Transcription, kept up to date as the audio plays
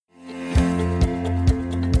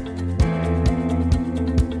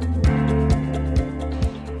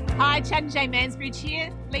Chad and Jay Mansbridge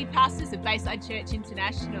here, lead pastors of Bayside Church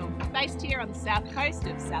International, based here on the south coast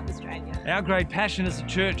of South Australia. Our great passion as a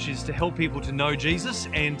church is to help people to know Jesus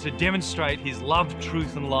and to demonstrate his love,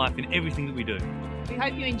 truth and life in everything that we do. We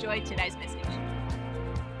hope you enjoyed today's message.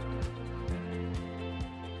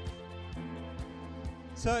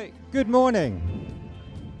 So, good morning.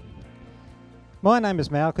 My name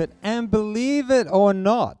is Malcolm, and believe it or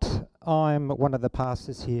not, I'm one of the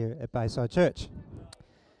pastors here at Bayside Church.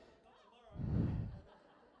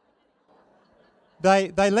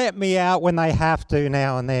 They let me out when they have to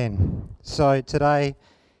now and then. So today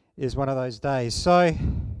is one of those days. So,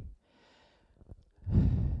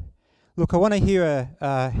 look, I want to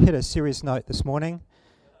hit a serious note this morning.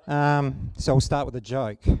 So I'll start with a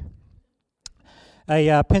joke.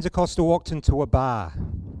 A Pentecostal walked into a bar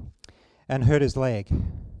and hurt his leg.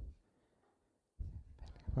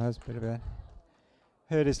 Well, that's a bit of a...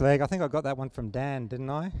 Hurt his leg. I think I got that one from Dan,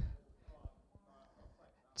 didn't I?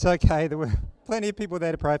 It's okay. There were plenty of people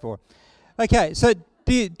there to pray for. Okay, so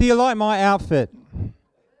do you like my outfit?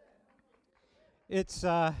 It's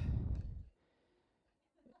a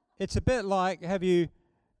bit like, have you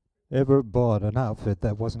ever bought an outfit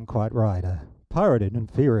that wasn't quite right? A pirated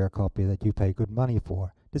inferior copy that you pay good money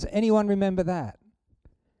for. Does anyone remember that?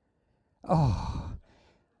 Oh,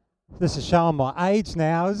 this is showing my age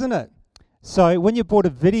now, isn't it? So when you hide a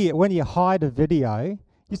video, you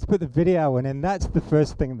used to put the video in, and that's the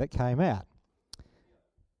first thing that came out.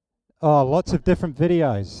 Oh, lots of different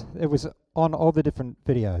videos. It was on all the different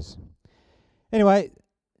videos. Anyway,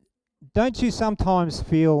 don't you sometimes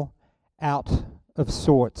feel out of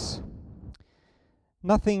sorts?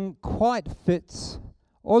 Nothing quite fits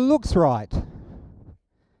or looks right.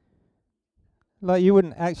 Like you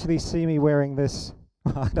wouldn't actually see me wearing this.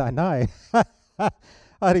 I don't know. I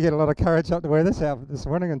had to get a lot of courage up to wear this outfit this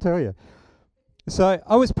morning and tell you. So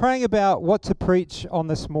I was praying about what to preach on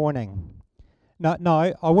this morning.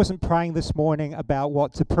 No, I wasn't praying this morning about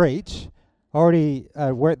what to preach. I already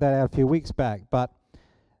worked that out a few weeks back, but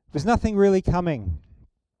there's nothing really coming.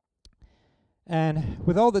 And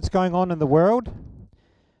with all that's going on in the world,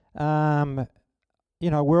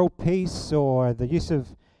 world peace or the use of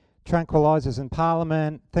tranquilizers in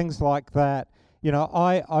Parliament, things like that,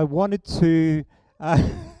 I wanted to,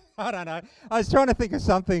 I don't know, I was trying to think of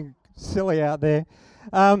something silly out there.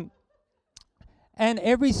 And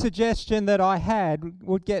every suggestion that I had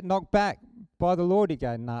would get knocked back by the Lord. He'd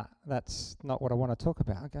go, nah, that's not what I want to talk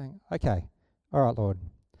about. I'm going, okay, all right, Lord.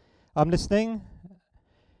 I'm listening.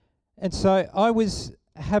 And so I was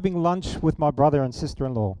having lunch with my brother and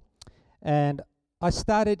sister-in-law. And I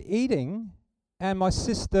started eating, and my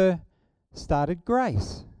sister started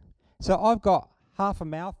grace. So I've got half a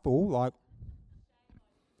mouthful, like,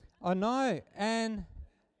 I know, and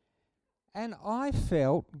I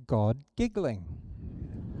felt God giggling.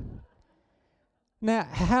 Now,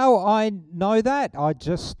 how I know that? I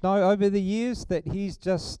just know over the years that he's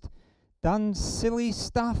just done silly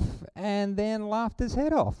stuff and then laughed his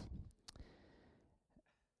head off.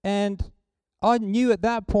 And I knew at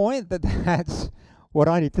that point that that's what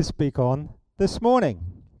I need to speak on this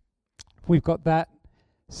morning. We've got that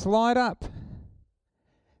slide up.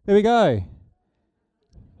 There we go.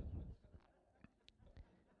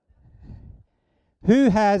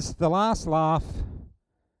 Who has the last laugh?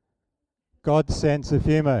 God's sense of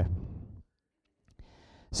humor.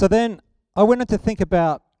 So then I wanted to think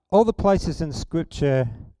about all the places in Scripture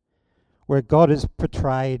where God is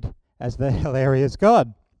portrayed as the hilarious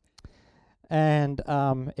God. And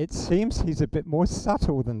it seems he's a bit more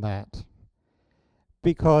subtle than that.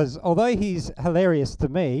 Because although he's hilarious to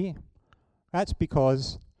me, that's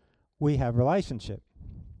because we have relationship.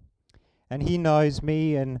 And he knows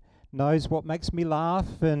me and knows what makes me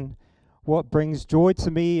laugh and what brings joy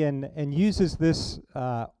to me, and uses this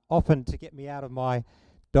often to get me out of my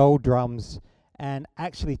doldrums and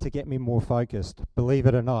actually to get me more focused, believe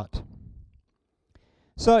it or not.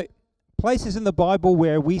 So, places in the Bible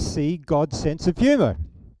where we see God's sense of humor.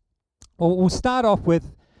 Well, we'll start off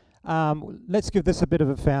with, let's give this a bit of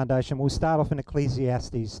a foundation. We'll start off in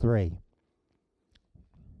Ecclesiastes 3.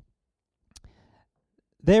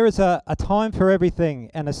 There is a time for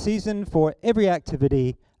everything and a season for every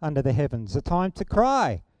activity under the heavens, a time to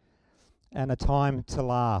cry and a time to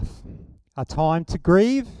laugh, a time to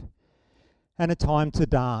grieve and a time to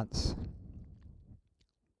dance.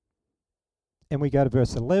 And we go to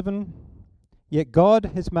verse 11. Yet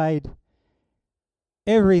God has made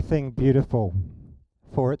everything beautiful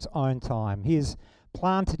for its own time. He has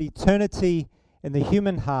planted eternity in the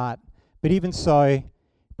human heart, but even so,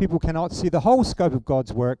 people cannot see the whole scope of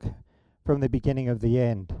God's work from the beginning of the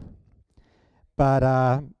end. But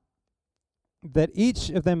that each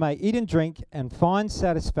of them may eat and drink and find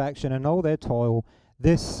satisfaction in all their toil.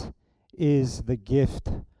 This is the gift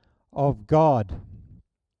of God.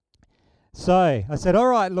 So I said, all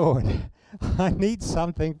right, Lord, I need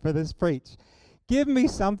something for this preach. Give me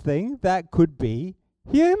something that could be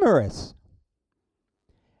humorous.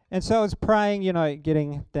 And so I was praying,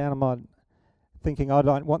 getting down on my, thinking, I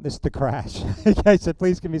don't want this to crash. Okay, so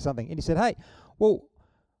please give me something. And he said, hey, well,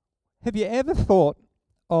 have you ever thought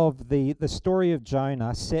of the story of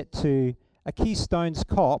Jonah set to a Keystones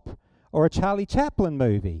Cop or a Charlie Chaplin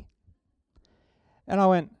movie? And I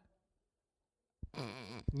went,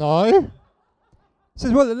 no. He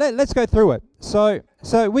says, well, let's go through it. So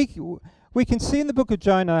we can see in the book of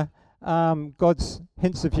Jonah God's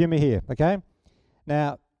hints of humor here, okay?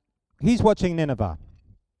 Now, he's watching Nineveh.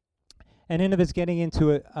 And Nineveh's getting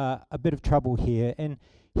into a bit of trouble here. And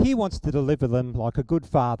he wants to deliver them like a good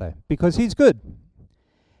father because he's good.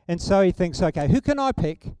 And so he thinks, okay, who can I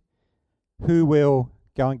pick who will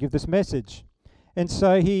go and give this message? And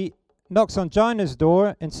so he knocks on Jonah's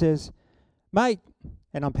door and says, mate,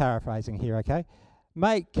 and I'm paraphrasing here, okay?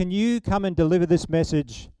 Mate, can you come and deliver this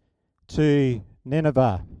message to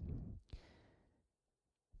Nineveh?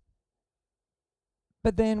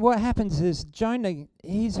 But then what happens is Jonah,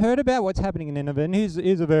 he's heard about what's happening in Nineveh, and he's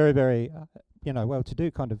a very, very,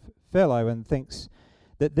 well-to-do kind of fellow, and thinks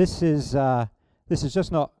that this is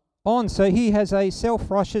just not on. So he has a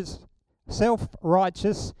self-righteous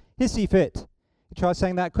hissy fit. You try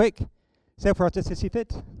saying that quick. Self-righteous hissy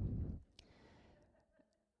fit.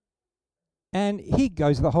 And he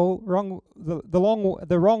goes the wrong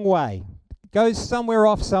way. Goes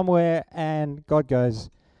somewhere, and God goes,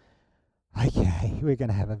 okay, we're going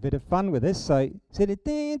to have a bit of fun with this. So you've got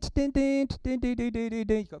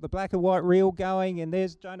the black and white reel going, and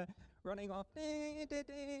there's Jonah running off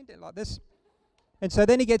like this. And so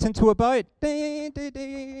then he gets into a boat, gets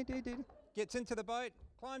into the boat,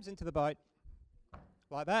 climbs into the boat,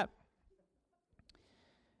 like that.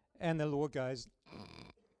 And the Lord goes,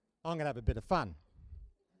 I'm going to have a bit of fun.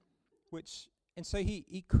 And so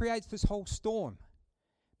he creates this whole storm.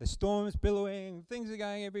 The storm's billowing, things are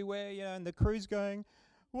going everywhere, and the crew's going,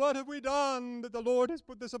 what have we done that the Lord has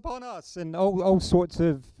put this upon us? And all sorts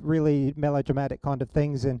of really melodramatic kind of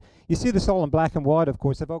things. And you see this all in black and white, of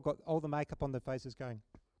course. They've all got all the makeup on their faces going,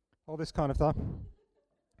 all this kind of stuff.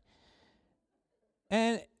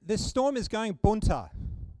 And the storm is going bunta.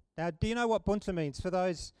 Now, do you know what bunta means? For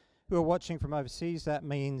those who are watching from overseas, that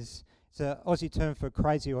means it's an Aussie term for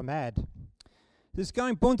crazy or mad. It's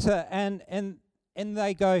going bunta, and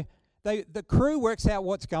they go, the crew works out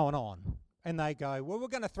what's going on. And they go, well, we're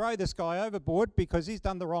going to throw this guy overboard because he's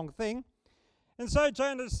done the wrong thing. And so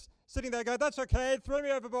Jonah's sitting there going, that's okay, throw me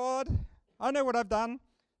overboard. I know what I've done.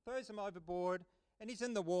 Throws him overboard, and he's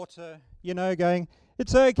in the water, going,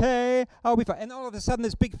 it's okay, I'll be fine. And all of a sudden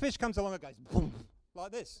this big fish comes along and goes, boom,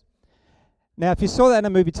 like this. Now, if you saw that in a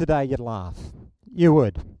movie today, you'd laugh. You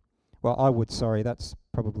would. Well, I would, sorry. That's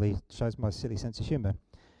probably shows my silly sense of humour.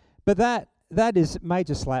 But that is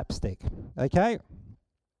major slapstick, okay?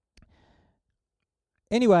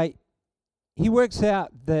 Anyway, he works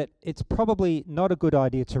out that it's probably not a good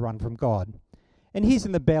idea to run from God. And he's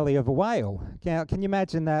in the belly of a whale. Now, can you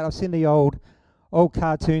imagine that? I've seen the old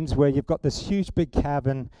cartoons where you've got this huge big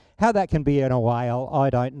cavern. How that can be in a whale, I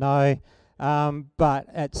don't know. But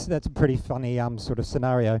that's a pretty funny sort of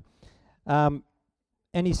scenario. And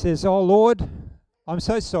he says, oh, Lord, I'm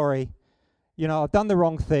so sorry. I've done the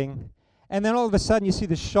wrong thing. And then all of a sudden you see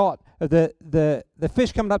the shot of the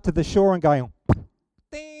fish coming up to the shore and going,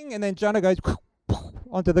 ding, and then Jonah goes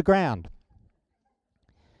onto the ground.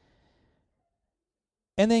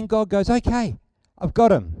 And then God goes, okay, I've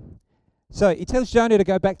got him. So he tells Jonah to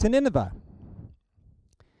go back to Nineveh.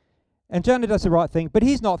 And Jonah does the right thing, but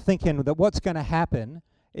he's not thinking that what's going to happen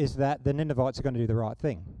is that the Ninevites are going to do the right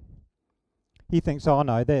thing. He thinks, oh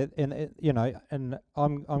no, and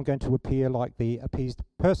I'm going to appear like the appeased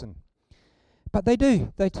person. But they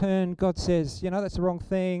do. They turn. God says, that's the wrong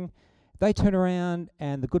thing. They turn around,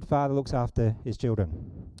 and the good father looks after his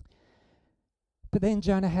children. But then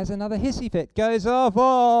Jonah has another hissy fit. Goes off,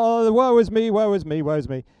 oh, woe is me, woe is me, woe is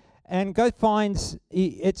me. And finds,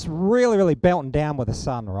 it's really, really belting down with the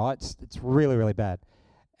sun, right? It's really, really bad.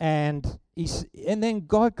 And then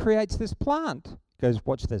God creates this plant. Goes,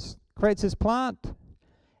 watch this. Creates this plant,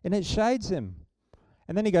 and it shades him.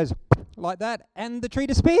 And then he goes like that, and the tree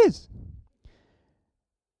disappears.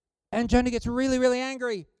 And Jonah gets really, really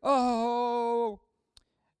angry. Oh!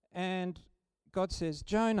 And God says,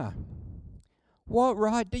 Jonah, what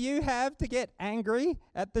right do you have to get angry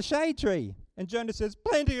at the shade tree? And Jonah says,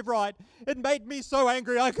 plenty of right. It made me so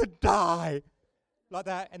angry I could die. like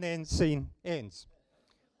that, and then scene ends.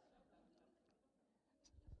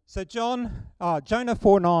 So Jonah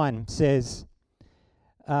 4:9 says,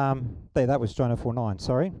 that was Jonah 4:9,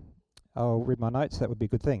 sorry. I'll read my notes, that would be a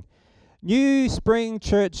good thing. New Spring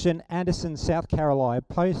Church in Anderson, South Carolina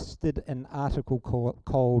posted an article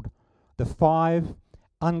called The 5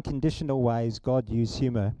 Unconditional Ways God Used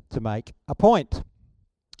Humor to Make a Point.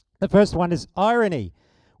 The first one is irony,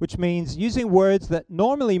 which means using words that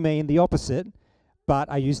normally mean the opposite, but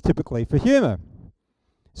are used typically for humor.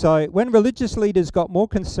 So when religious leaders got more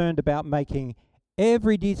concerned about making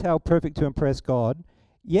every detail perfect to impress God,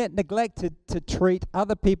 yet neglected to treat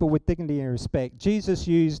other people with dignity and respect, Jesus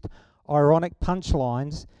used ironic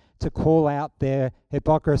punchlines to call out their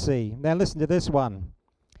hypocrisy. Now listen to this one.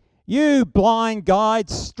 You blind guide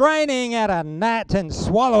straining at a gnat and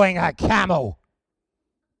swallowing a camel.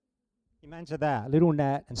 Imagine that, a little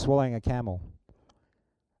gnat and swallowing a camel.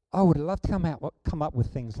 I would love to come up with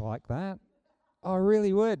things like that. I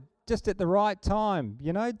really would. Just at the right time,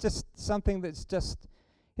 just something that's just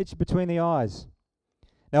hits you between the eyes.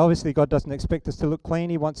 Now, obviously, God doesn't expect us to look clean.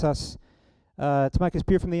 He wants us to make us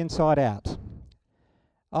pure from the inside out.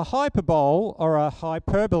 A hyperbole or a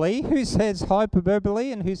hyperbole. Who says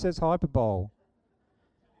hyperbole and who says hyperbole?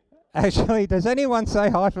 Actually, does anyone say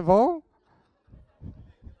hyperbole?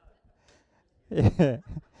 Yeah.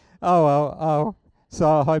 Oh.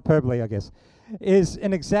 So hyperbole, I guess, is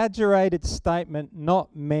an exaggerated statement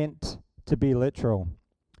not meant to be literal.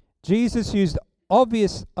 Jesus used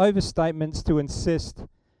obvious overstatements to insist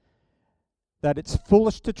that it's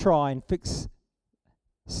foolish to try and fix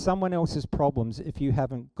someone else's problems if you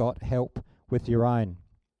haven't got help with your own.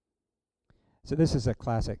 So this is a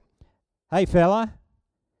classic. Hey fella,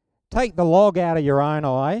 take the log out of your own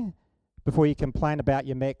eye before you complain about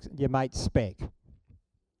your mate's speck.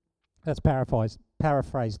 That's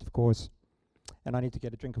paraphrased, of course. And I need to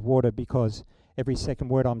get a drink of water because every second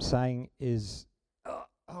word I'm saying is...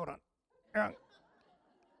 hold on.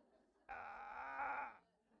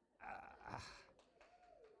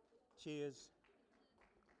 Cheers.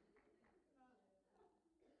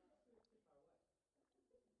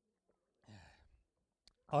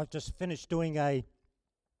 I've just finished doing a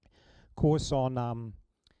course on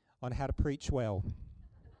how to preach well.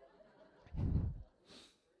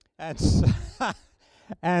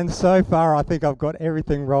 And so far, I think I've got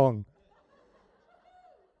everything wrong.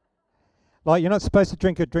 Like, you're not supposed to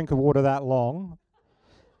drink a drink of water that long,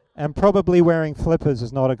 and probably wearing flippers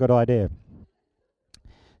is not a good idea.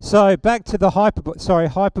 So back to the hyperbole.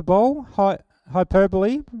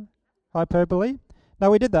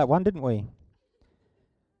 No, we did that one, didn't we?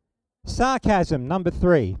 Sarcasm, number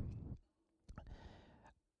 3.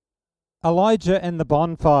 Elijah and the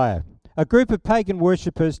bonfire. A group of pagan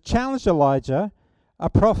worshippers challenged Elijah, a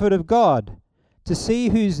prophet of God, to see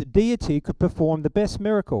whose deity could perform the best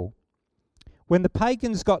miracle. When the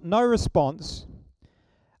pagans got no response,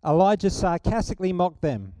 Elijah sarcastically mocked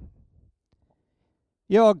them.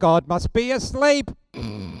 Your God must be asleep.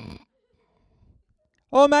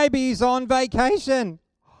 Or maybe he's on vacation.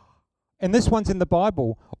 And this one's in the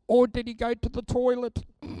Bible. Or did he go to the toilet?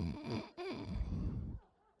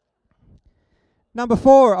 Number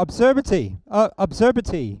 4, absurdity.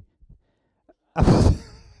 Absurdity.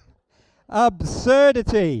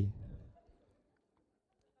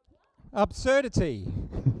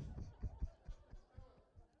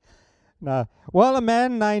 No. While a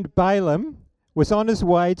man named Balaam was on his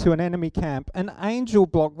way to an enemy camp, an angel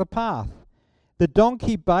blocked the path. The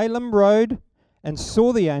donkey Balaam rode and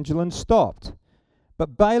saw the angel and stopped.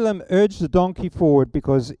 But Balaam urged the donkey forward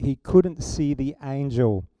because he couldn't see the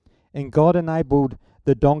angel. And God enabled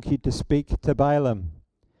the donkey to speak to Balaam.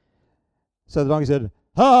 So the donkey said,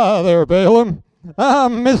 "Ah, there, Balaam.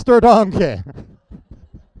 I'm Mr. Donkey."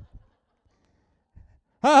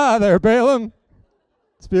 "Ah, there, Balaam."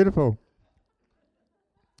 It's beautiful.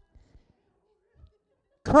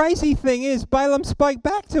 Crazy thing is, Balaam spoke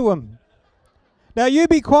back to him. Now, you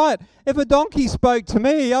be quiet. If a donkey spoke to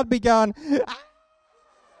me, I'd be going...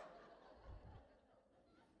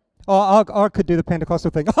 Oh, I could do the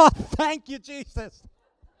Pentecostal thing. Oh, thank you, Jesus.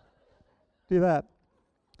 Do that.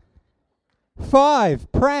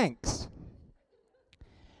 5, pranks.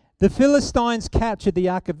 The Philistines captured the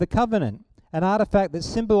Ark of the Covenant, an artifact that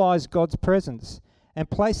symbolized God's presence, and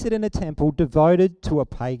placed it in a temple devoted to a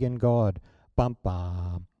pagan god. Bum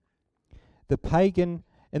bum. The pagan,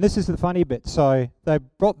 and this is the funny bit. So they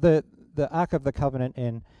brought the Ark of the Covenant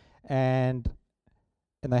in, and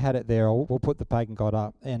they had it there. We'll put the pagan god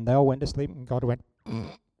up, and they all went to sleep, and God went,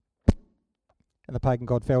 and the pagan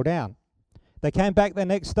god fell down. They came back the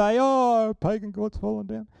next day. Oh, pagan god's fallen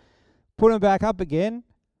down. put them back up again.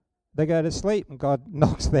 They go to sleep, and God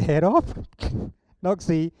knocks their head off, knocks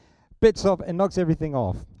the bits off, and knocks everything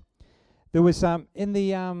off. There was in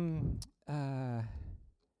the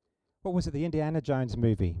what was it? The Indiana Jones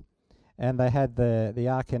movie, and they had the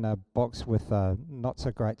ark in a box with a not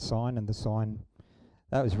so great sign, and the sign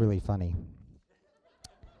that was really funny.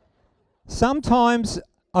 Sometimes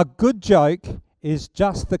a good joke is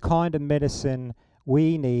just the kind of medicine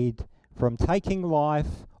we need from taking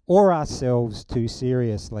life or ourselves too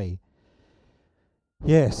seriously.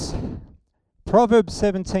 Yes. Proverbs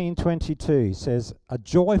 17:22 says, "A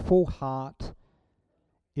joyful heart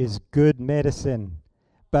is good medicine,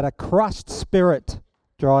 but a crushed spirit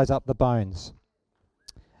dries up the bones."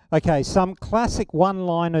 Okay, some classic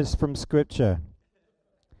one-liners from Scripture.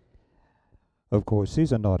 Of course,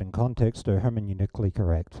 these are not in context or hermeneutically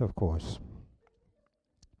correct, of course.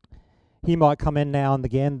 He might come in now and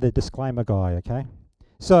again, the disclaimer guy, okay?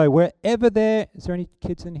 So wherever there... Is there any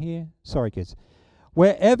kids in here? Sorry, kids.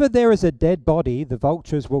 Wherever there is a dead body, the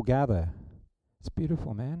vultures will gather. It's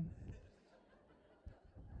beautiful, man.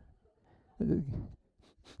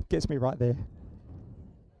 Gets me right there.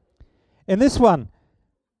 In this one,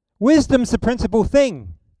 wisdom's the principal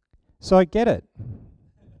thing. So get it.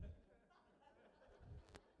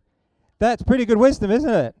 That's pretty good wisdom,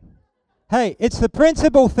 isn't it? Hey, it's the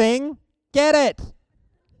principal thing. Get it.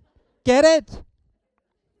 Get it?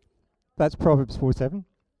 That's Proverbs 4:7.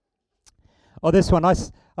 Oh, this one,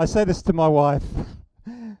 I say this to my wife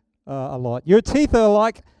a lot. Your teeth are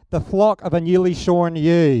like the flock of a newly shorn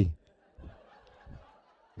ewe.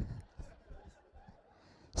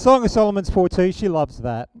 Song of Solomon's 4:2, she loves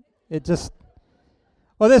that. It just...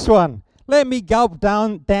 Well, this one, let me gulp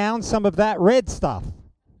down some of that red stuff.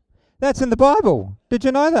 That's in the Bible. Did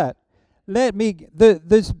you know that?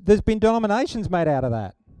 There's been denominations made out of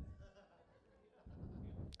that.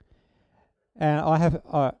 And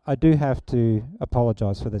I do have to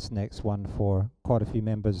apologise for this next one for quite a few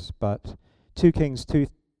members, but 2 Kings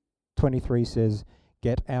 2:23 says,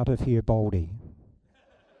 "Get out of here, Baldy."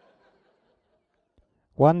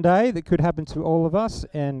 One day that could happen to all of us,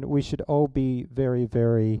 and we should all be very,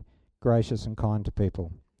 very gracious and kind to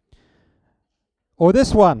people. Or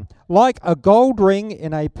this one, like a gold ring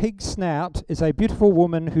in a pig's snout is a beautiful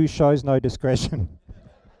woman who shows no discretion.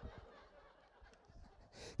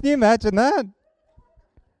 Can you imagine that?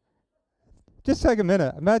 Just take a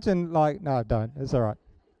minute. Imagine no, don't. It's all right.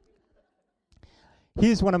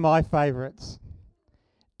 Here's one of my favorites.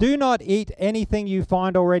 Do not eat anything you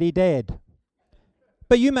find already dead,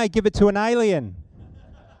 but you may give it to an alien.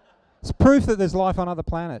 It's proof that there's life on other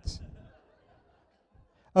planets.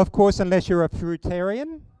 Of course, unless you're a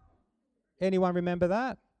fruitarian. Anyone remember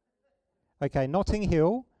that? Okay, Notting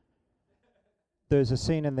Hill. There's a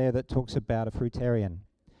scene in there that talks about a fruitarian.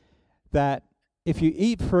 That if you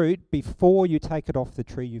eat fruit before you take it off the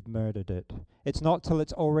tree, you've murdered it. It's not till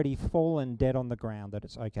it's already fallen dead on the ground that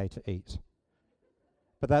it's okay to eat.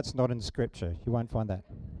 But that's not in Scripture. You won't find that.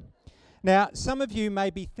 Now, some of you may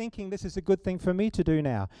be thinking this is a good thing for me to do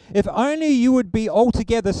now. If only you would be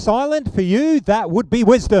altogether silent, for you, that would be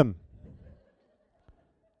wisdom.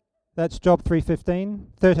 That's Job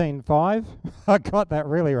 13:5. I got that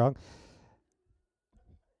really wrong.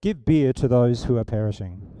 Give beer to those who are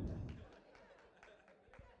perishing.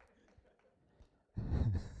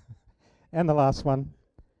 And the last one.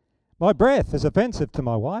 My breath is offensive to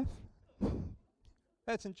my wife.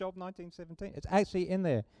 That's in Job 19:17. It's actually in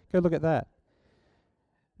there. Go look at that.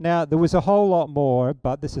 Now, there was a whole lot more,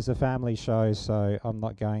 but this is a family show, so I'm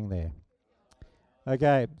not going there.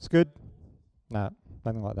 Okay, it's good? No,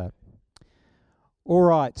 nothing like that. All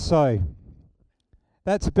right, so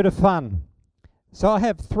that's a bit of fun. So I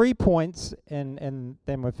have 3 points, and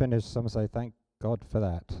then we're finished. Someone say, thank God for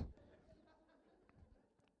that.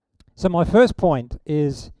 So my first point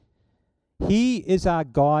is, He is our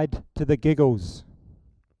guide to the giggles.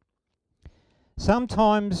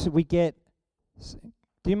 Sometimes we get...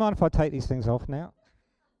 Do you mind if I take these things off now?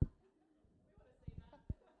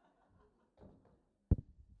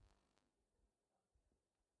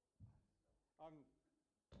 I'm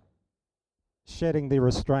shedding the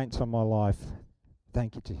restraints on my life.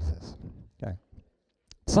 Thank you, Jesus. Okay.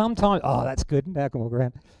 Sometimes... Oh, that's good. Now I can walk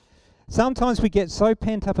around. Sometimes we get so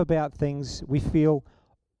pent up about things, we feel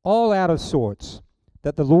all out of sorts,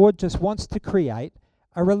 that the Lord just wants to create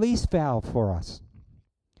a release valve for us.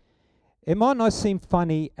 It might not seem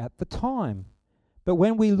funny at the time, but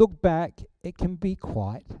when we look back, it can be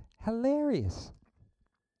quite hilarious.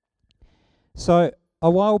 So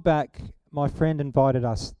a while back, my friend invited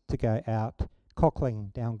us to go out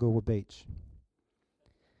cockling down Goolwa Beach.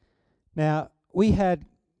 Now, we had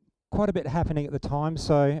quite a bit happening at the time,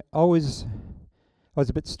 so I was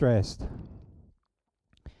a bit stressed.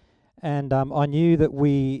 And I knew that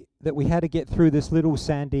we had to get through this little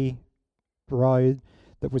sandy road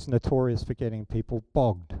that was notorious for getting people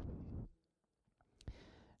bogged.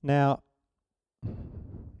 Now,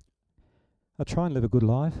 I try and live a good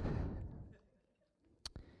life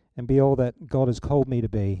and be all that God has called me to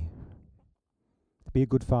be. Be a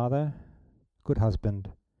good father, good husband,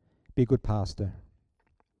 be a good pastor.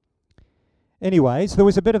 Anyways, there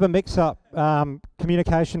was a bit of a mix-up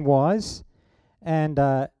communication-wise, and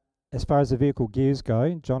as far as the vehicle gears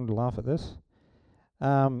go, John will laugh at this,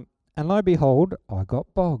 and lo and behold, I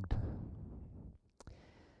got bogged.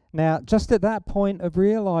 Now, just at that point of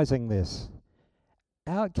realising this,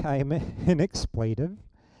 out came an expletive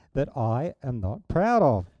that I am not proud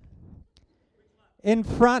of. In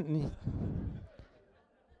front,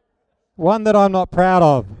 one that I'm not proud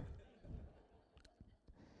of.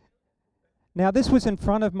 Now, this was in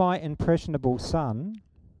front of my impressionable son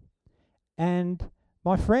and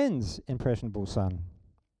my friend's impressionable son.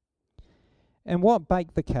 And what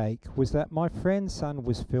baked the cake was that my friend's son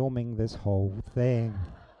was filming this whole thing.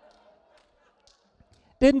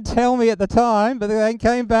 Didn't tell me at the time, but then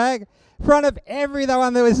came back in front of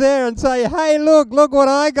everyone that was there and say, "Hey, look what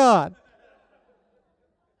I got."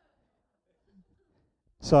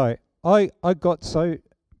 So I got so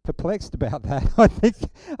perplexed about that. I think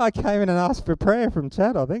I came in and asked for prayer from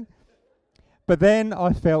Chad, I think. But then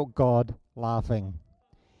I felt God laughing.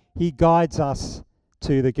 He guides us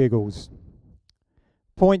to the giggles.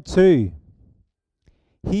 Point 2.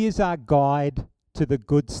 He is our guide to the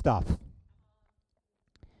good stuff.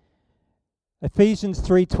 Ephesians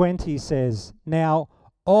 3:20 says, "Now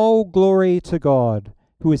all glory to God,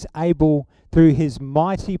 who is able through his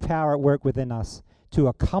mighty power at work within us to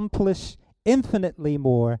accomplish infinitely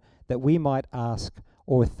more that we might ask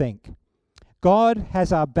or think." God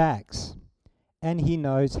has our backs, and he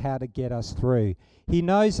knows how to get us through. He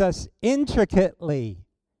knows us intricately.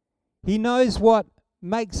 He knows what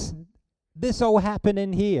makes this all happen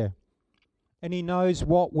in here, and he knows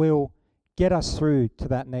what will get us through to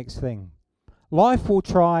that next thing. Life will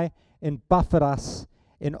try and buffet us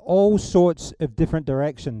in all sorts of different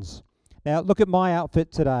directions. Now, look at my outfit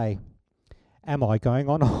today. Am I going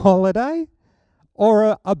on a holiday?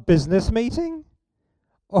 Or a business meeting?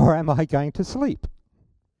 Or am I going to sleep?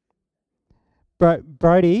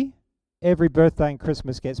 Brody, every birthday and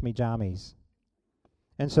Christmas gets me jammies.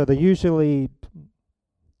 And so they're usually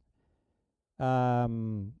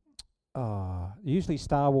usually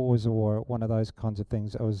Star Wars or one of those kinds of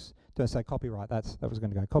things. I was going to say copyright. That was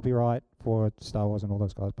going to go copyright for Star Wars and all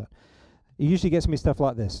those guys. But he usually gets me stuff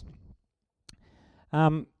like this.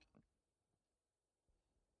 And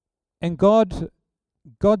God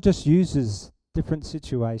just uses different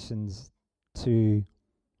situations to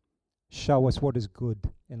show us what is good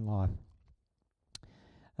in life.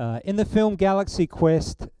 In the film Galaxy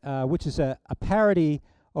Quest, which is a parody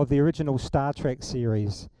of the original Star Trek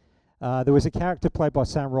series, there was a character played by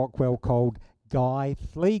Sam Rockwell called Guy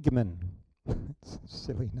Fleegman. It's a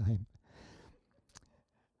silly name.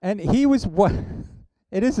 And he was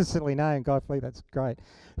it is a silly name, Guy Fleegman, that's great.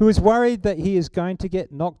 Who was worried that he is going to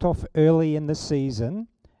get knocked off early in the season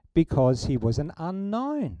because he was an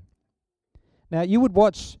unknown. Now, you would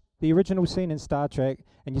watch the original scene in Star Trek,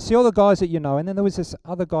 and you see all the guys that you know, and then there was this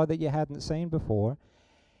other guy that you hadn't seen before.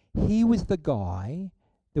 He was the guy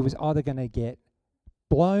that was either going to get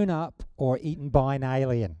blown up or eaten by an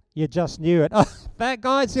alien. You just knew it. Oh, that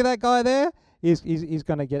guy, see that guy there? He's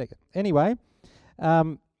going to get it. Anyway,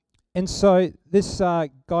 and so this Guy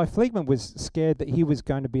Fleegman was scared that he was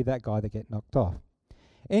going to be that guy that get knocked off.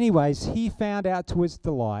 Anyways, he found out to his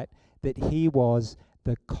delight that he was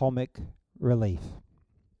the comic relief.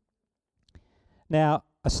 Now,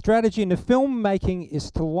 a strategy in the filmmaking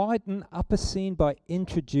is to lighten up a scene by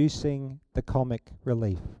introducing the comic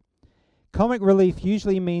relief. Comic relief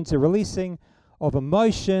usually means a releasing of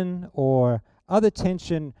emotion or other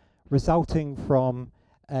tension resulting from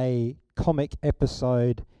a comic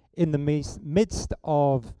episode in the midst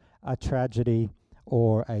of a tragedy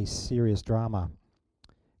or a serious drama.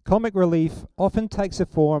 Comic relief often takes the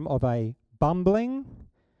form of a bumbling,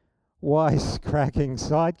 wisecracking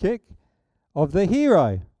sidekick of the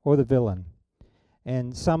hero or the villain.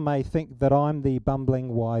 And some may think that I'm the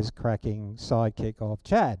bumbling, wisecracking sidekick of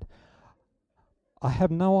Chad. I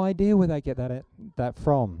have no idea where they get that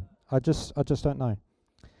from. I just don't know.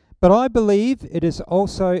 But I believe it is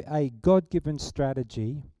also a God-given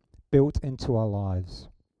strategy built into our lives.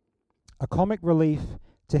 A comic relief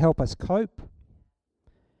to help us cope,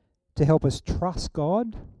 to help us trust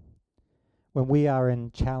God when we are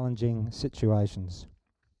in challenging situations.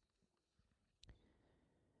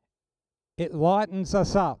 It lightens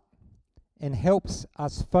us up and helps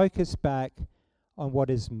us focus back on what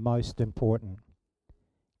is most important,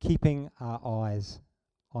 keeping our eyes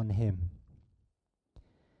on Him.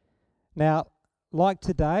 Now, like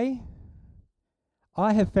today,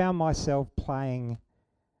 I have found myself playing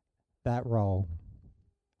that role.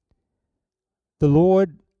 The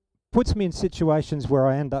Lord puts me in situations where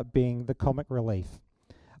I end up being the comic relief,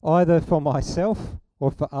 either for myself or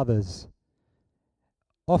for others.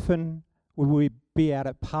 Often would we be out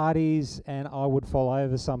at parties and I would fall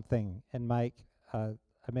over something and make a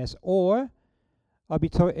mess, or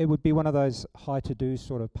it would be one of those high to-do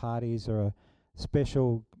sort of parties or a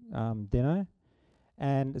special dinner,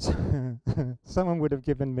 and someone would have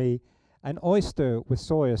given me an oyster with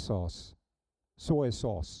soy sauce,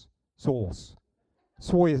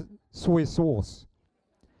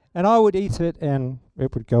 and I would eat it and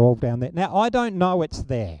it would go all down there. Now, I don't know it's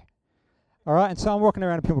there, all right? And so I'm walking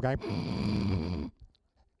around and people going,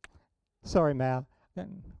 sorry, Mal, what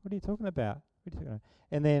are you talking about? What are you talking about?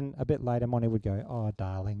 And then a bit later, Monty would go, oh,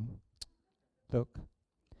 darling, look,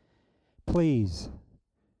 please,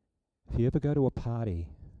 if you ever go to a party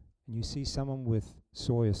and you see someone with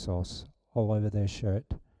soy sauce all over their shirt,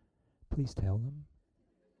 please tell them.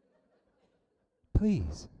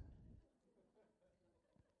 Please.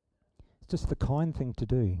 It's just the kind thing to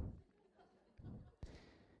do.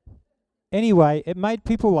 Anyway, it made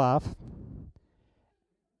people laugh,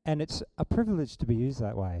 and it's a privilege to be used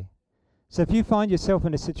that way. So if you find yourself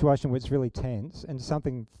in a situation where it's really tense and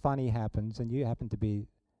something funny happens and you happen to be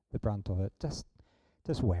the brunt of it, just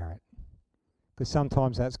wear it. Because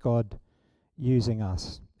sometimes that's God using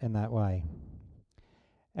us in that way.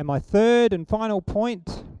 And my third and final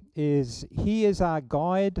point is He is our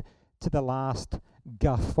guide to the last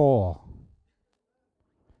guffaw.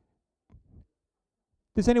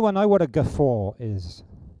 Does anyone know what a guffaw is?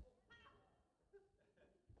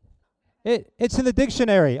 It's in the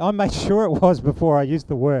dictionary. I made sure it was before I used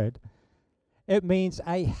the word. It means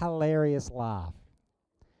a hilarious laugh.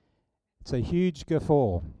 It's a huge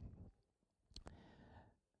guffaw.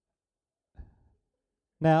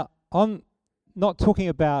 Now, I'm not talking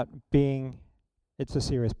about it's a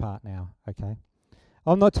serious part now, okay?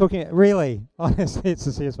 I'm not talking, really, honestly, it's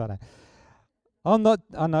a serious part now. I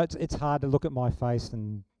know it's hard to look at my face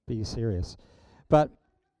and be serious, but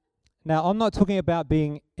now I'm not talking about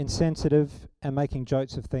being insensitive and making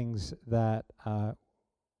jokes of things that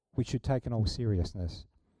we should take in all seriousness.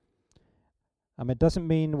 It doesn't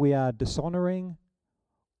mean we are dishonoring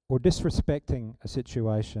or disrespecting a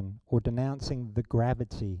situation or denouncing the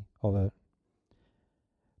gravity of it,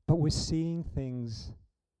 but we're seeing things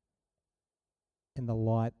in the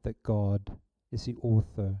light that God is the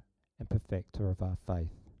author and perfecter of our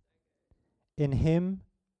faith. In Him,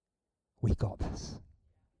 we got this.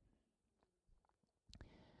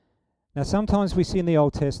 Now, sometimes we see in the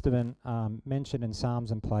Old Testament mentioned in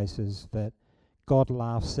Psalms and places that God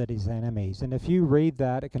laughs at His enemies. And if you read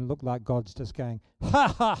that, it can look like God's just going,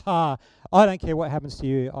 ha, ha, ha, I don't care what happens to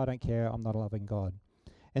you. I don't care. I'm not a loving God.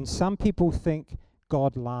 And some people think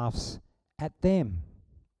God laughs at them.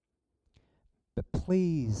 But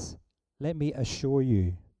please, let me assure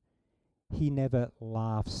you, He never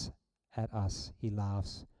laughs at us. He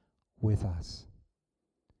laughs with us.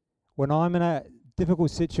 When I'm in a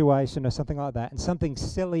difficult situation or something like that, and something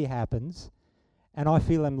silly happens, and I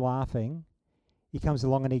feel Him laughing, He comes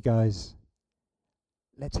along and He goes,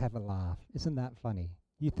 let's have a laugh. Isn't that funny?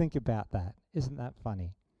 You think about that. Isn't that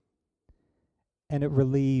funny? And it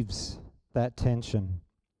relieves that tension.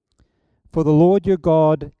 For the Lord your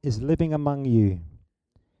God is living among you.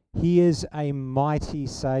 He is a mighty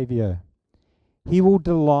Saviour. He will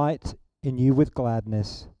delight in you with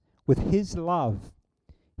gladness. With His love,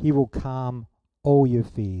 He will calm all your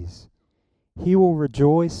fears. He will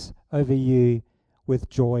rejoice over you with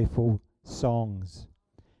joyful songs.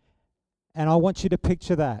 And I want you to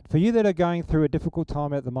picture that. For you that are going through a difficult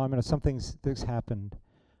time at the moment or something that's happened,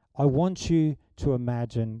 I want you to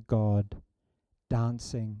imagine God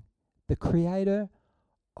dancing, the creator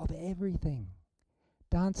of everything,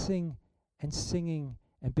 dancing and singing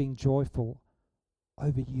and being joyful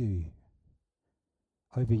over you.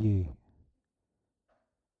 Over you.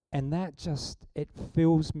 And that it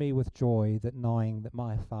fills me with joy that knowing that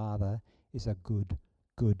my Father is a good,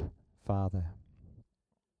 good Father.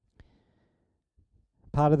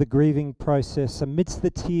 Part of the grieving process amidst the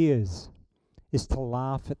tears is to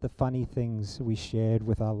laugh at the funny things we shared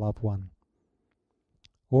with our loved one.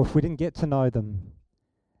 Or if we didn't get to know them,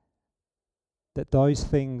 that those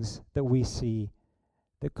things that we see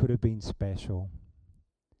that could have been special,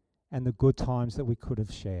 and the good times that we could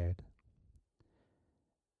have shared.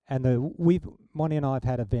 And Monty and I have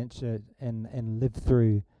had a venture and lived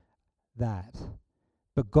through that.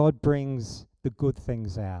 But God brings the good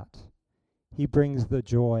things out. He brings the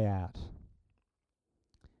joy out.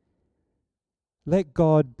 Let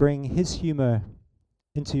God bring His humour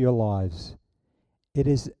into your lives. It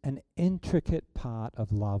is an intricate part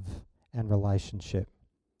of love and relationship.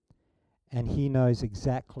 And He knows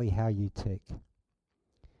exactly how you tick.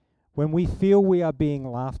 When we feel we are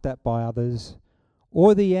being laughed at by others,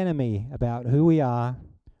 or the enemy about who we are,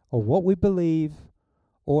 or what we believe,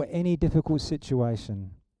 or any difficult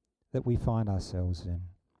situation that we find ourselves in,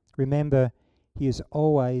 remember, He is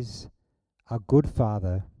always a good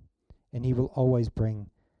Father, and He will always bring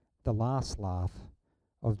the last laugh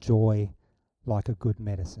of joy like a good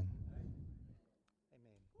medicine.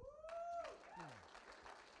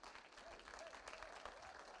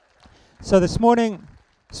 So this morning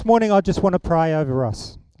I just want to pray over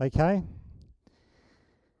us, okay?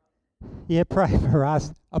 Yeah, pray for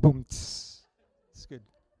us. Boom. It's good.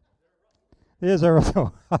 There's a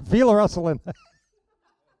rustle. I feel a rustle in the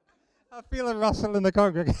I feel a rustle in the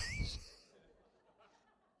congregation.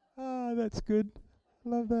 Oh, that's good.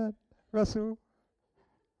 Love that. Russell.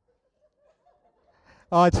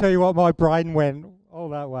 Oh, I tell you what, my brain went all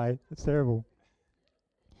that way. It's terrible.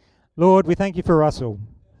 Lord, we thank you for Russell.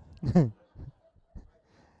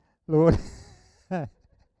 Lord,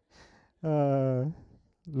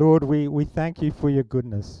 Lord, we thank you for your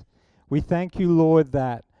goodness. We thank you, Lord,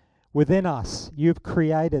 that within us you've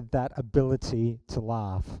created that ability to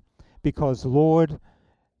laugh. Because, Lord,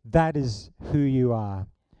 that is who you are.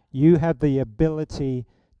 You have the ability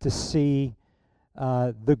to see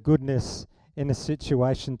the goodness in a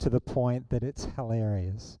situation to the point that it's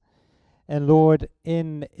hilarious. And Lord,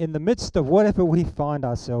 in the midst of whatever we find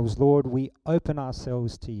ourselves, Lord, we open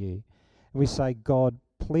ourselves to you. And we say, God,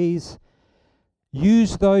 please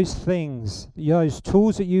use those things, those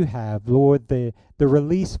tools that you have, Lord, the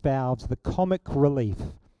release valves, the comic relief,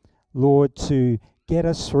 Lord, to get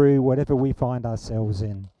us through whatever we find ourselves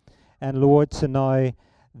in. And Lord, to know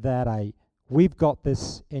that we've got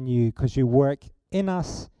this in you because you work in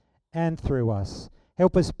us and through us.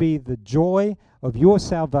 Help us be the joy of your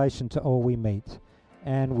salvation to all we meet.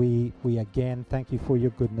 And we again thank you for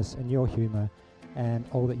your goodness and your humour and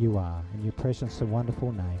all that you are. In your precious and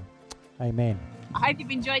wonderful name. Amen. I hope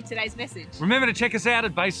you've enjoyed today's message. Remember to check us out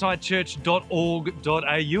at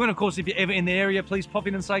baysidechurch.org.au. And of course, if you're ever in the area, please pop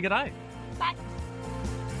in and say good day.